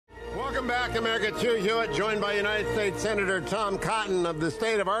Welcome back, America. It's Hugh Hewitt, joined by United States Senator Tom Cotton of the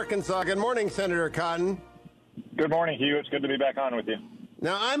state of Arkansas. Good morning, Senator Cotton. Good morning, Hugh. It's good to be back on with you.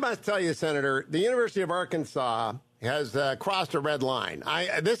 Now, I must tell you, Senator, the University of Arkansas has crossed a red line.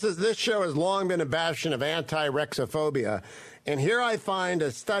 This show has long been a bastion of anti-Rexophobia, and here I find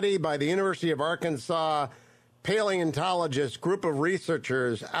a study by the University of Arkansas paleontologist group of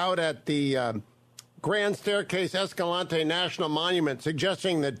researchers out at the Grand Staircase Escalante National Monument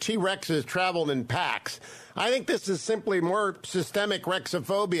suggesting that T-Rexes traveled in packs. I think this is simply more systemic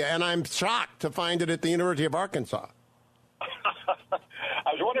Rexophobia, and I'm shocked to find it at the University of Arkansas.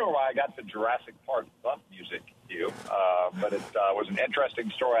 I was wondering why I got the Jurassic Park buff music, Hugh, but it was an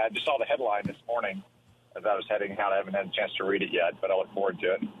interesting story. I just saw the headline this morning as I was heading out. I haven't had a chance to read it yet, but I look forward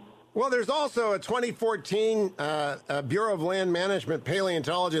to it. Well, there's also a 2014 Bureau of Land Management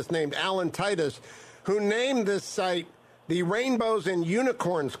paleontologist named Alan Titus who named this site the Rainbows and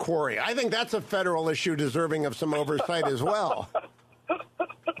Unicorns Quarry. I think that's a federal issue deserving of some oversight as well.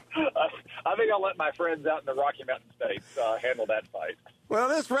 I think I'll let my friends out in the Rocky Mountain States handle that fight. Well,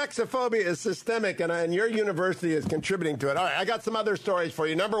 this Rexophobia is systemic, and your university is contributing to it. All right, I got some other stories for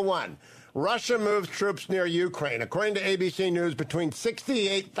you. Number one, Russia moves troops near Ukraine. According to ABC News, between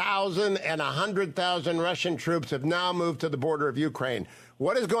 68,000 and 100,000 Russian troops have now moved to the border of Ukraine.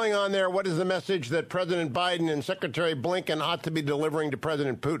 What is going on there? What is the message that President Biden and Secretary Blinken ought to be delivering to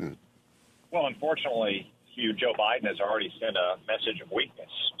President Putin? Well, unfortunately, Hugh, Joe Biden has already sent a message of weakness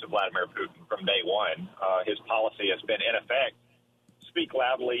to Vladimir Putin from day one. His policy has been, in effect, speak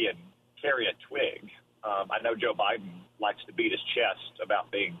loudly and carry a twig. I know Joe Biden likes to beat his chest about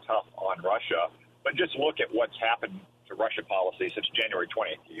being tough on Russia, but just look at what's happened to Russia policy since January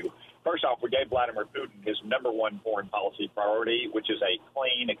 20th, Hugh. First off, we gave Vladimir Putin his number one foreign policy priority, which is a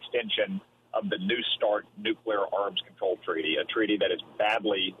clean extension of the New START nuclear arms control treaty, a treaty that is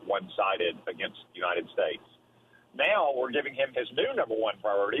badly one-sided against the United States. Now we're giving him his new number one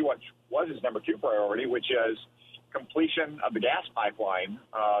priority, which was his number two priority, which is completion of the gas pipeline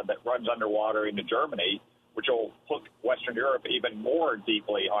that runs underwater into Germany, which will hook Western Europe even more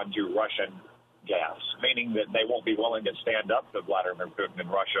deeply onto Russian gas, meaning that they won't be willing to stand up to Vladimir Putin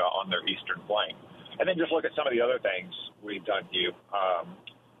and Russia on their eastern flank. And then just look at some of the other things we've done, Hugh.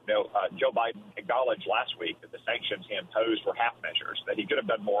 Joe Biden acknowledged last week that the sanctions he imposed were half measures, that he could have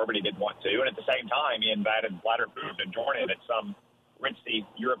done more, but he didn't want to. And at the same time, he invited Vladimir Putin to join him at some ritzy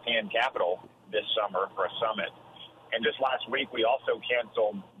European capital this summer for a summit. And just last week, we also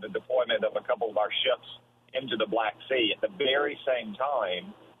canceled the deployment of a couple of our ships into the Black Sea at the very same time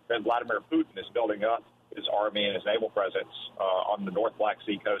that Vladimir Putin is building up his army and his naval presence on the North Black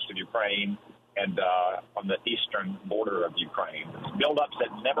Sea coast of Ukraine and on the eastern border of Ukraine. Build-ups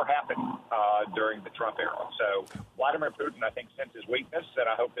that never happened during the Trump era. So Vladimir Putin, I think, sensed his weakness, and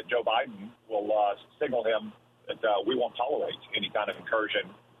I hope that Joe Biden will signal him that we won't tolerate any kind of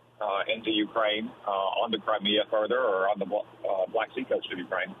incursion into Ukraine, on the Crimea further, or on the Black Sea coast of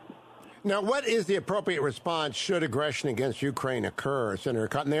Ukraine. Now, what is the appropriate response should aggression against Ukraine occur, Senator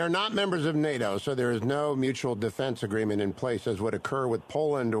Cotton? They are not members of NATO, so there is no mutual defense agreement in place as would occur with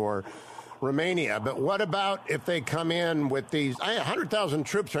Poland or Romania. But what about if they come in with these 100,000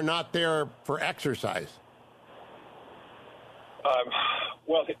 troops are not there for exercise?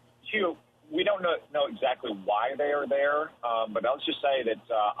 Well, Hugh, we don't know exactly why they are there, but I'll just say that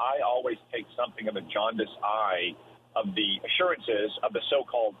I always take something of a jaundiced eye of the assurances of the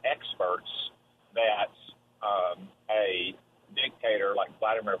so-called experts that a dictator like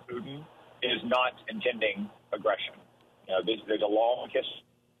Vladimir Putin is not intending aggression. You know, there's a long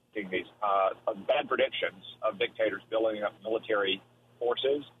history of bad predictions of dictators building up military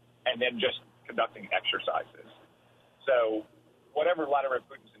forces and then just conducting exercises. So whatever Vladimir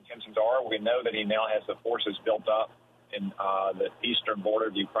Putin's intentions are, we know that he now has the forces built up in the eastern border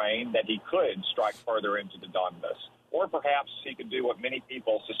of Ukraine, that he could strike further into the Donbas. Or perhaps he could do what many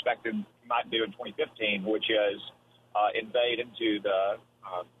people suspected he might do in 2015, which is invade into the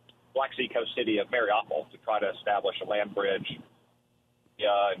Black Sea coast city of Mariupol to try to establish a land bridge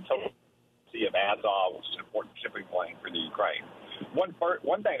in total Sea of Azov, which is an important shipping lane for the Ukraine. One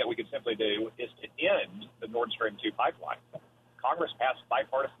thing that we could simply do is to end the Nord Stream 2 pipeline. Congress passed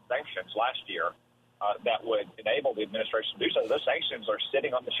bipartisan sanctions last year that would enable the administration to do so. Those sanctions are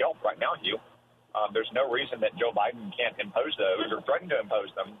sitting on the shelf right now, Hugh. There's no reason that Joe Biden can't impose those or threaten to impose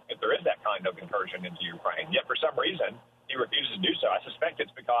them if there is that kind of incursion into Ukraine. Yet for some reason, he refuses to do so. I suspect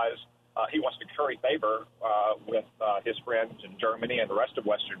it's because he wants to curry favor with his friends in Germany and the rest of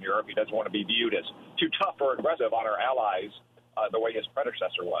Western Europe. He doesn't want to be viewed as too tough or aggressive on our allies the way his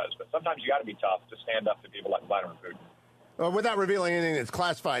predecessor was. But sometimes you got to be tough to stand up to people like Vladimir Putin. Without revealing anything that's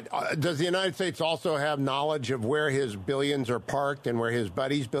classified, does the United States also have knowledge of where his billions are parked and where his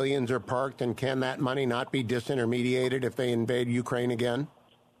buddies' billions are parked? And can that money not be disintermediated if they invade Ukraine again?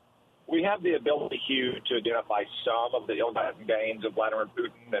 We have the ability, Hugh, to identify some of the ill-gotten gains of Vladimir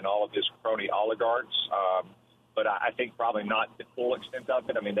Putin and all of his crony oligarchs, but I think probably not the full extent of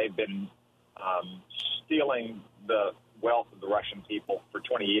it. I mean, they've been stealing the wealth of the Russian people for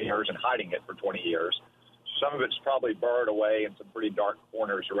 20 years and hiding it for 20 years. Some of it's probably buried away in some pretty dark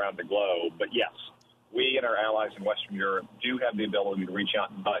corners around the globe. But, yes, we and our allies in Western Europe do have the ability to reach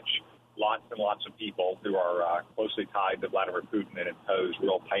out and touch lots and lots of people who are closely tied to Vladimir Putin and impose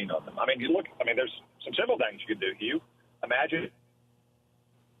real pain on them. I mean, there's some simple things you could do, Hugh. Imagine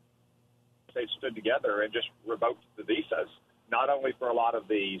if they stood together and just revoked the visas, not only for a lot of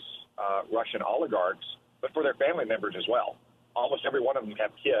these Russian oligarchs, but for their family members as well. Almost every one of them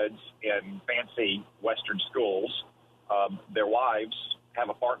have kids in fancy Western schools. Their wives have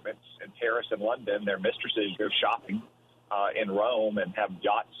apartments in Paris and London. Their mistresses go shopping in Rome and have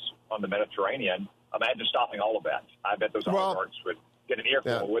yachts on the Mediterranean. Imagine stopping all of that. I bet those oligarchs would get an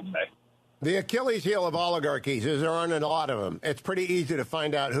earful, wouldn't they? The Achilles heel of oligarchies is there aren't a lot of them. It's pretty easy to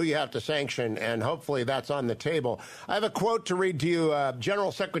find out who you have to sanction, and hopefully that's on the table. I have a quote to read to you.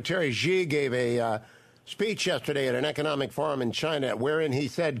 General Secretary Xi gave a speech yesterday at an economic forum in China wherein he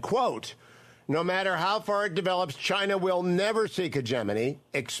said, quote, "No matter how far it develops, China will never seek hegemony,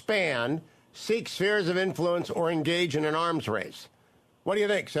 expand, seek spheres of influence, or engage in an arms race." What do you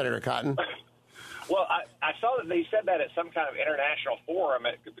think, Senator Cotton? Well, I saw that he said that at some kind of international forum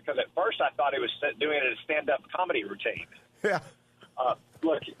because at first I thought he was doing it as a stand-up comedy routine. Yeah.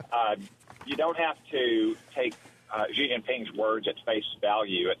 Look, you don't have to take Xi Jinping's words at face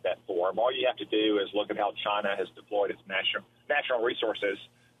value at that forum. All you have to do is look at how China has deployed its national resources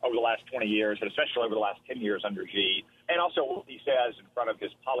over the last 20 years, and especially over the last 10 years under Xi, and also what he says in front of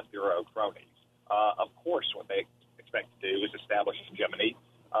his Politburo cronies. Of course, what they expect to do is establish hegemony.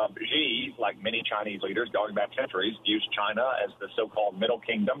 Xi, like many Chinese leaders going back centuries, views China as the so-called Middle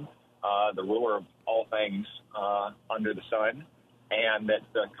Kingdom, the ruler of all things under the sun, and that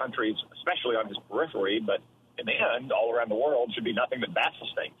the countries, especially on his periphery, but in the end, all around the world, should be nothing but vassal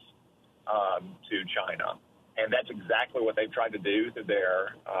states to China. And that's exactly what they've tried to do through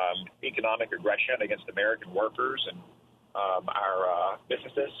their economic aggression against American workers and our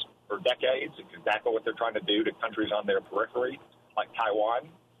businesses for decades. It's exactly what they're trying to do to countries on their periphery, like Taiwan,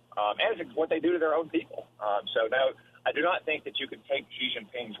 and it's what they do to their own people. So, no, I do not think that you can take Xi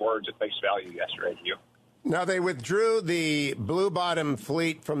Jinping's words at face value yesterday, Hugh. Now, they withdrew the Blue Bottom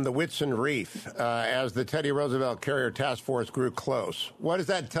fleet from the Whitsun Reef as the Teddy Roosevelt Carrier Task Force grew close. What does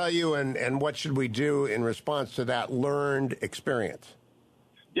that tell you, and what should we do in response to that learned experience?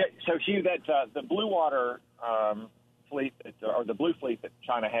 Yeah, so, Hugh, that the Blue Water fleet, or the Blue Fleet that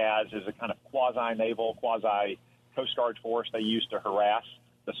China has, is a kind of quasi-naval, quasi-Coast Guard force they use to harass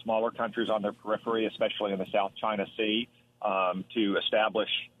the smaller countries on their periphery, especially in the South China Sea, to establish,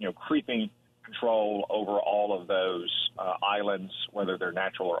 creeping control over all of those islands, whether they're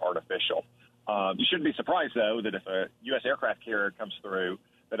natural or artificial. You shouldn't be surprised, though, that if a U.S. aircraft carrier comes through,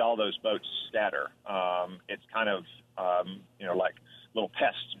 that all those boats scatter. It's kind of, like little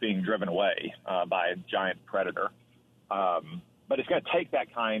pests being driven away by a giant predator. But it's going to take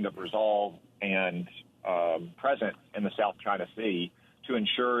that kind of resolve and presence in the South China Sea to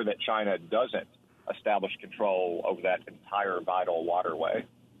ensure that China doesn't establish control over that entire vital waterway.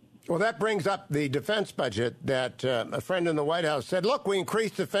 Well, that brings up the defense budget that a friend in the White House said, look, we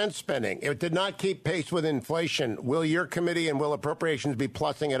increased defense spending. It did not keep pace with inflation. Will your committee and will appropriations be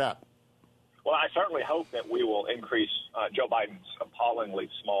plussing it up? Well, I certainly hope that we will increase Joe Biden's appallingly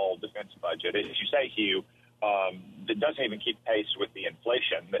small defense budget. As you say, Hugh, it doesn't even keep pace with the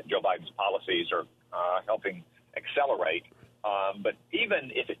inflation that Joe Biden's policies are helping accelerate. But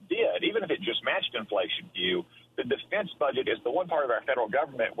even if it did, even if it just matched inflation, Hugh, the defense budget is the one part of our federal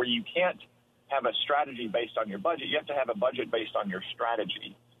government where you can't have a strategy based on your budget. You have to have a budget based on your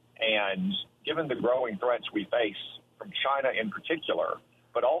strategy. And given the growing threats we face from China in particular,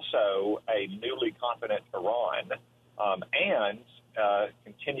 but also a newly confident Iran and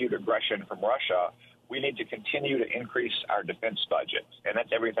continued aggression from Russia, we need to continue to increase our defense budget. And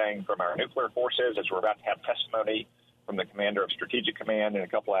that's everything from our nuclear forces, as we're about to have testimony from the commander of Strategic Command in a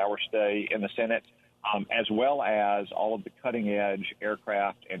couple hours today in the Senate, as well as all of the cutting-edge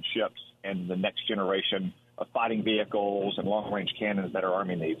aircraft and ships and the next generation of fighting vehicles and long-range cannons that our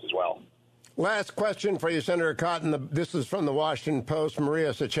Army needs as well. Last question for you, Senator Cotton. This is from the Washington Post.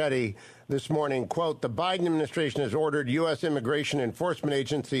 Maria Sacchetti this morning, quote, the Biden administration has ordered U.S. immigration enforcement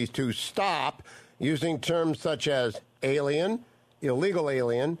agencies to stop using terms such as alien, illegal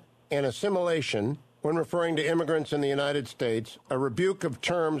alien, and assimilation when referring to immigrants in the United States, a rebuke of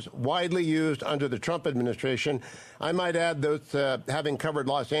terms widely used under the Trump administration. I might add, those having covered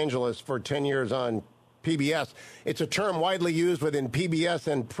Los Angeles for 10 years on PBS, it's a term widely used within PBS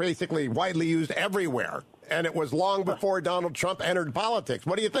and basically widely used everywhere. And it was long before Donald Trump entered politics.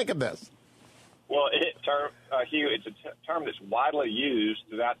 What do you think of this? Well, Hugh, it's a term that's widely used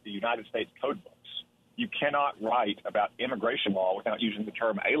throughout the United States code books. You cannot write about immigration law without using the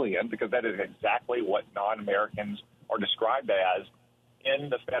term alien, because that is exactly what non-Americans are described as in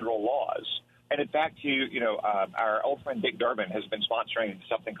the federal laws. And in fact, our old friend Dick Durbin has been sponsoring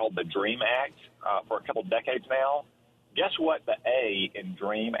something called the DREAM Act for a couple decades now. Guess what the A in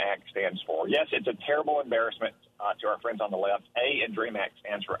DREAM Act stands for? Yes, it's a terrible embarrassment to our friends on the left. A in DREAM Act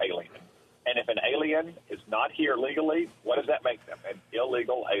stands for alien. And if an alien is not here legally, what does that make them? An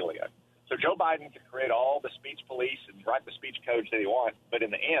illegal alien. So Joe Biden can create all the speech police and write the speech codes that he wants, but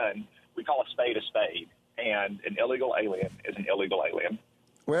in the end, we call a spade, and an illegal alien is an illegal alien.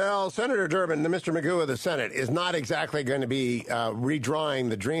 Well, Senator Durbin, the Mr. Magoo of the Senate, is not exactly going to be redrawing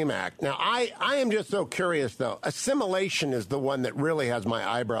the DREAM Act. Now, I am just so curious, though. Assimilation is the one that really has my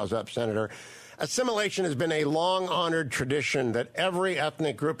eyebrows up, Senator. Assimilation has been a long-honored tradition that every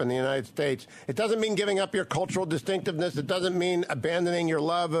ethnic group in the United States, it doesn't mean giving up your cultural distinctiveness. It doesn't mean abandoning your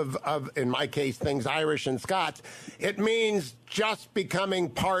love of, in my case, things Irish and Scots. It means just becoming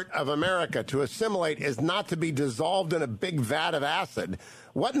part of America. To assimilate is not to be dissolved in a big vat of acid.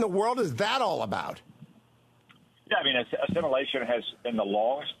 What in the world is that all about? Yeah, I mean, assimilation has been the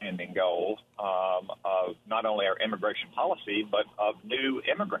long-standing goal of not only our immigration policy, but of new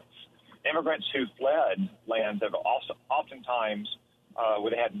immigrants. Immigrants who fled lands that also oftentimes where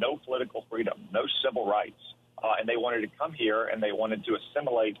they had no political freedom, no civil rights, and they wanted to come here and they wanted to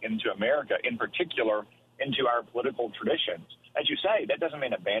assimilate into America, in particular into our political traditions. As you say, that doesn't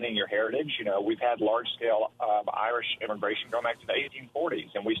mean abandoning your heritage. You know, we've had large-scale Irish immigration going back to the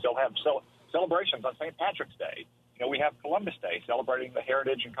 1840s, and we still have celebrations on St. Patrick's Day. You know, we have Columbus Day celebrating the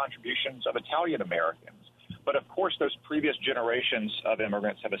heritage and contributions of Italian Americans. But, of course, those previous generations of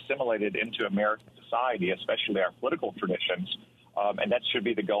immigrants have assimilated into American society, especially our political traditions, and that should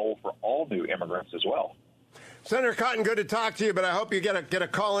be the goal for all new immigrants as well. Senator Cotton, good to talk to you, but I hope you get a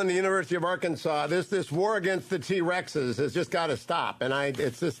call in the University of Arkansas. This war against the T-Rexes has just got to stop, and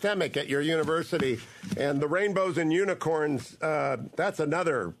it's systemic at your university. And the rainbows and unicorns, that's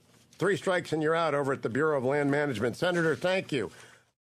another 3 strikes and you're out over at the Bureau of Land Management. Senator, thank you.